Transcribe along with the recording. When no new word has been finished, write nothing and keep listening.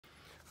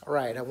All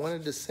right, I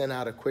wanted to send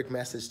out a quick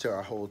message to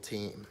our whole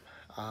team.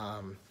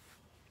 Um,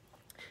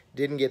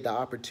 didn't get the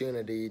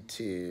opportunity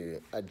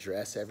to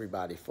address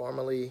everybody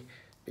formally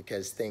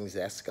because things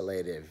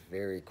escalated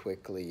very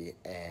quickly.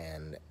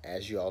 And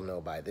as you all know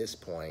by this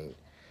point,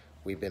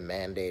 we've been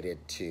mandated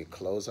to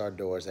close our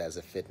doors as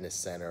a fitness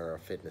center or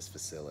fitness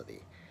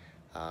facility.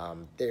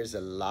 There's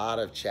a lot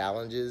of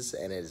challenges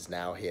and it has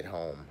now hit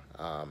home.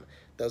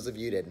 Those of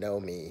you that know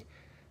me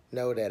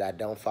know that I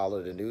don't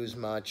follow the news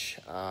much.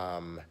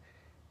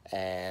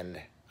 And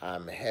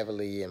I'm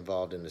heavily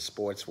involved in the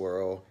sports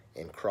world,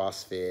 in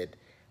CrossFit,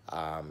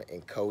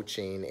 in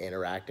coaching,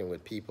 interacting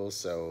with people.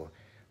 So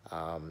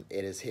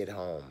it has hit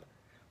home.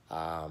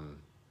 Um,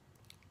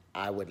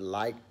 I would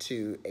like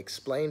to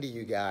explain to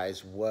you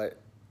guys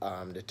what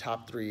the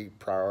top three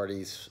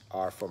priorities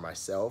are for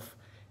myself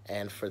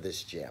and for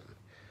this gym.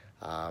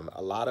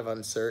 A lot of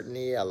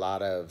uncertainty, a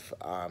lot of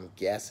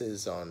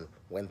guesses on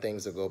when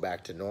things will go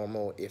back to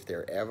normal, if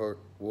there ever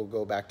will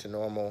go back to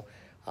normal.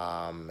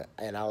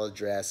 And I'll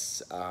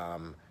address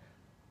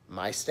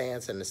my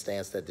stance and the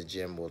stance that the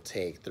gym will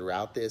take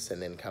throughout this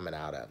and then coming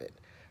out of it.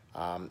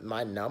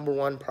 My number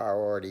one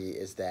priority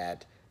is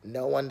that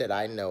no one that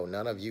I know,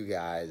 none of you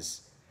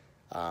guys,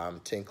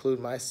 to include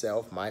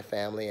myself, my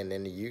family, and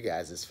then you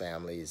guys'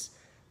 families,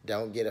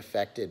 don't get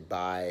affected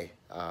by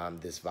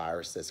this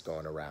virus that's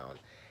going around.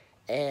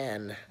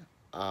 And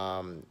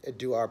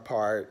do our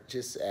part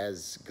just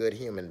as good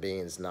human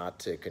beings not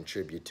to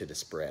contribute to the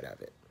spread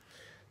of it.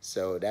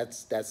 So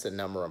that's the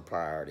number one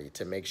priority,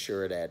 to make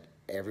sure that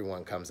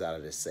everyone comes out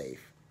of this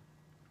safe.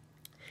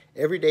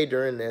 Every day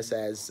during this,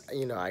 as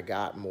you know, I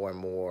got more and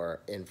more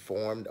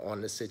informed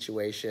on the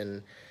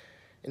situation.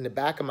 In the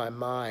back of my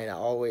mind, I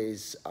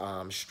always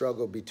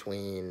struggle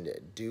between,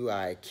 do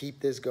I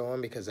keep this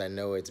going because I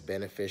know it's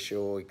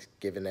beneficial, it's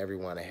giving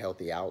everyone a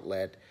healthy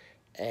outlet,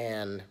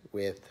 and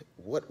with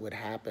what would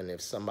happen if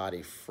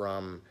somebody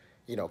from,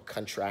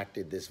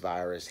 contracted this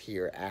virus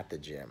here at the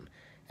gym,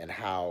 and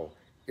how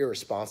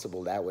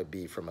irresponsible that would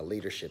be from a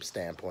leadership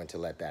standpoint to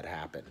let that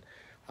happen.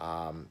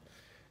 Um,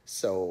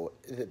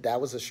 that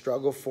was a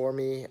struggle for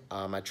me.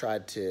 I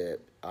tried to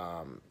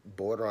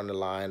border on the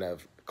line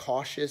of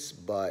cautious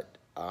but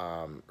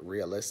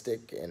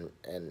realistic,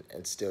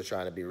 and still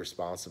trying to be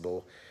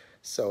responsible.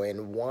 So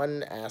in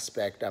one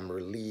aspect, I'm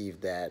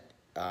relieved that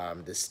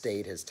the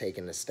state has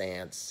taken the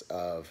stance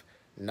of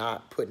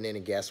not putting any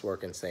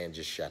guesswork and saying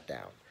just shut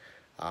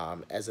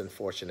down, as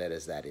unfortunate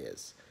as that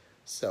is.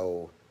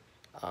 So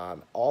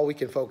all we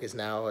can focus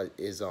now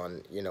is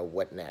on,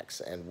 what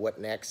next. And what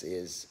next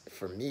is,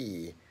 for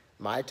me,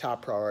 my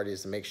top priority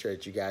is to make sure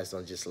that you guys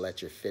don't just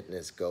let your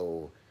fitness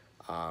go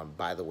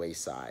by the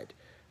wayside.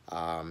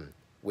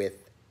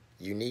 With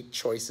unique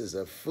choices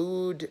of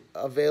food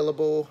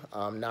available,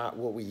 not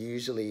what we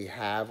usually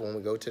have when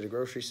we go to the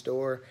grocery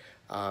store,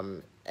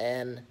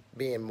 and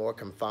being more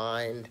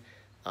confined,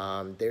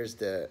 there's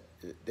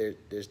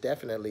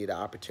definitely the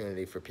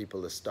opportunity for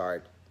people to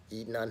start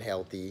eating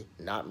unhealthy,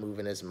 not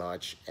moving as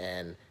much,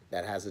 and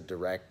that has a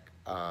direct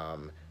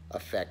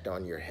effect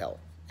on your health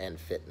and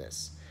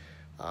fitness.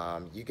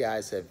 You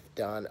guys have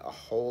done a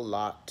whole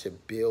lot to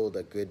build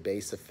a good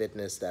base of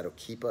fitness that'll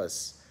keep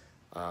us,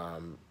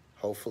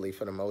 hopefully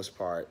for the most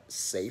part,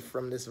 safe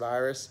from this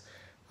virus.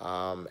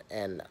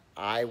 And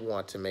I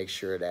want to make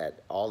sure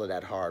that all of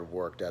that hard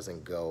work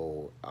doesn't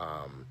go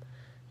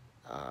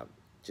uh,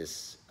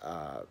 just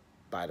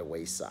by the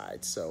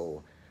wayside.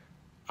 So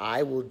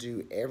I will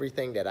do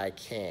everything that I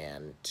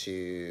can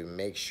to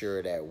make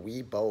sure that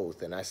we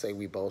both, and I say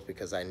we both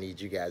because I need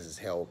you guys'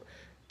 help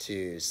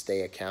to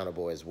stay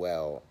accountable as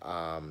well.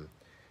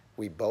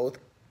 We both,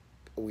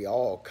 we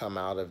all come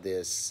out of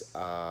this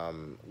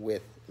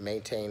with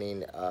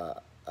maintaining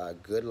a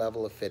good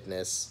level of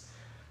fitness,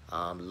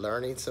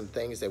 learning some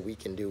things that we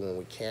can do when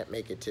we can't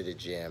make it to the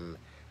gym,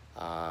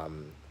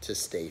 to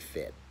stay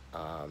fit.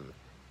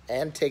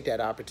 And take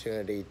that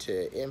opportunity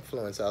to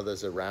influence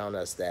others around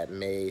us that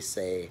may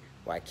say,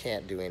 well, I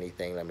can't do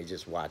anything, let me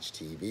just watch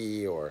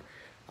TV, or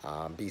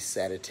be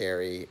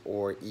sedentary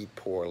or eat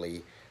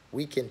poorly.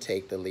 We can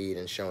take the lead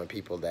in showing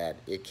people that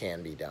it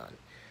can be done.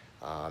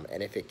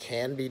 And if it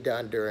can be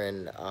done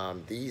during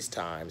these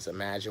times,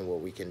 imagine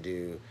what we can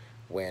do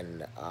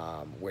when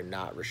we're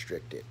not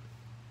restricted.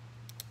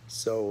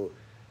 So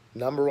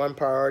number one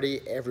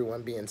priority,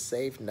 everyone being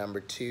safe. Number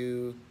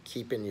two,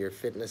 keeping your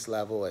fitness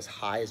level as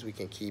high as we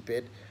can keep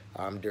it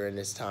during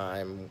this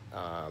time,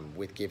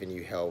 with giving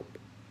you help,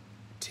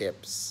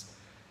 tips,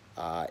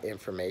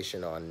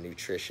 information on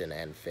nutrition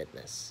and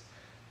fitness.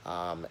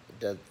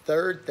 The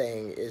third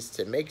thing is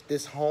to make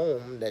this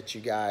home that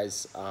you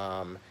guys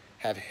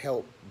have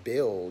helped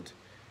build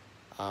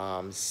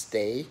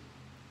stay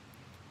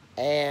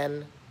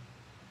and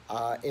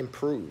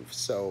improve.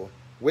 So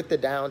with the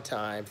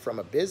downtime, from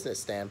a business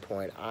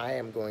standpoint, I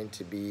am going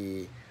to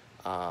be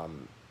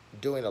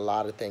doing a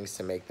lot of things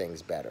to make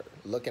things better.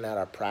 Looking at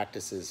our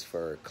practices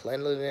for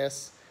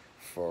cleanliness,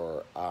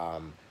 for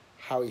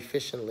how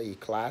efficiently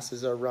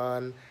classes are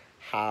run,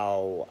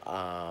 how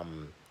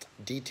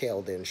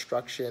detailed the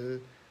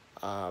instruction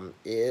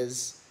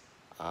is,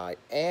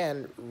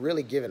 and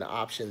really giving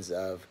options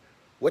of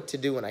what to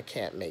do when I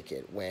can't make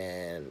it,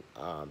 when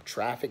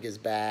traffic is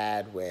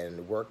bad,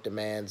 when work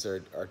demands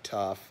are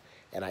tough,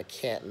 and I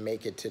can't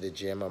make it to the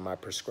gym on my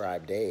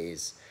prescribed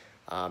days.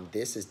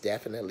 This is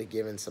definitely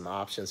giving some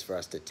options for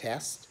us to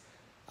test,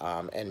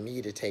 and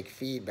me to take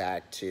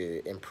feedback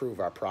to improve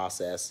our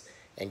process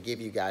and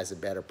give you guys a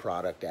better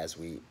product as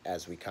we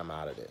come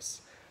out of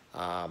this.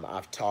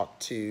 I've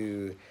talked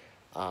to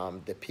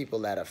the people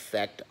that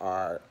affect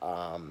our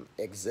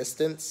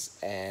existence,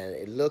 and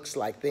it looks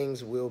like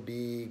things will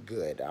be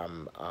good.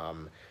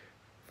 For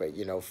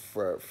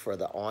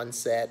the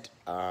onset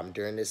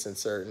during this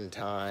uncertain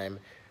time,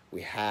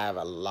 we have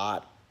a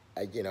lot,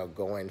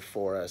 going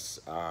for us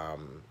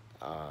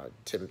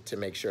to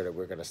make sure that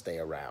we're going to stay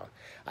around.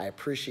 I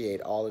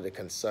appreciate all of the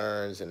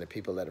concerns and the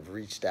people that have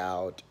reached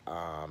out,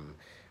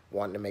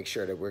 wanting to make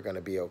sure that we're going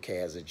to be okay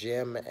as a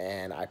gym,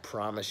 and I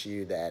promise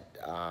you that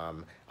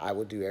I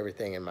will do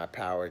everything in my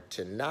power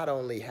to not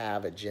only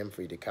have a gym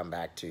for you to come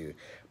back to,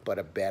 but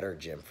a better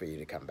gym for you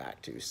to come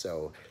back to.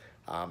 So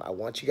I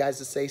want you guys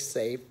to stay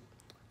safe.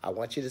 I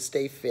want you to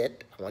stay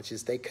fit. I want you to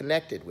stay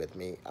connected with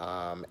me,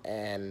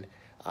 and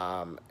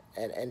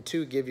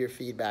to give your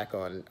feedback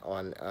on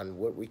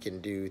what we can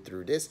do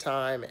through this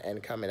time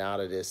and coming out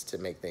of this to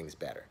make things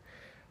better.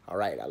 All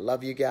right, I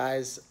love you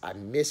guys. I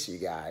miss you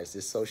guys.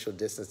 This social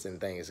distancing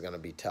thing is going to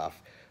be tough.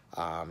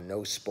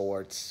 No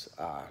sports.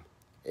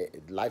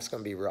 Life's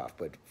going to be rough,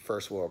 but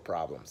first world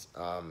problems.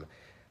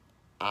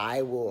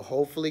 I will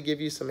hopefully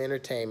give you some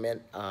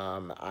entertainment.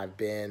 I've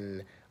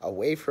been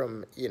away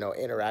from,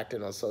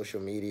 interacting on social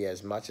media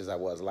as much as I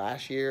was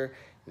last year.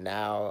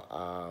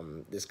 Now,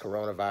 this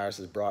coronavirus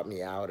has brought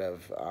me out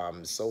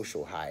of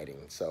social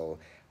hiding. So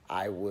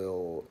I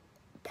will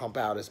pump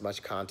out as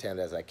much content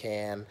as I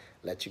can,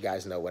 let you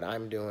guys know what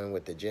I'm doing,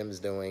 what the gym's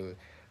doing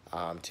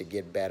to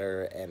get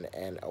better,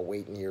 and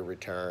awaiting your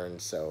return.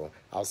 So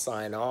I'll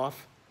sign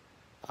off.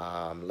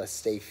 Let's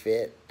stay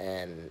fit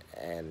and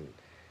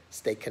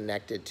stay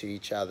connected to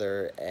each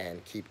other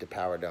and keep the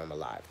Power Dome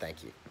alive.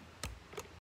 Thank you.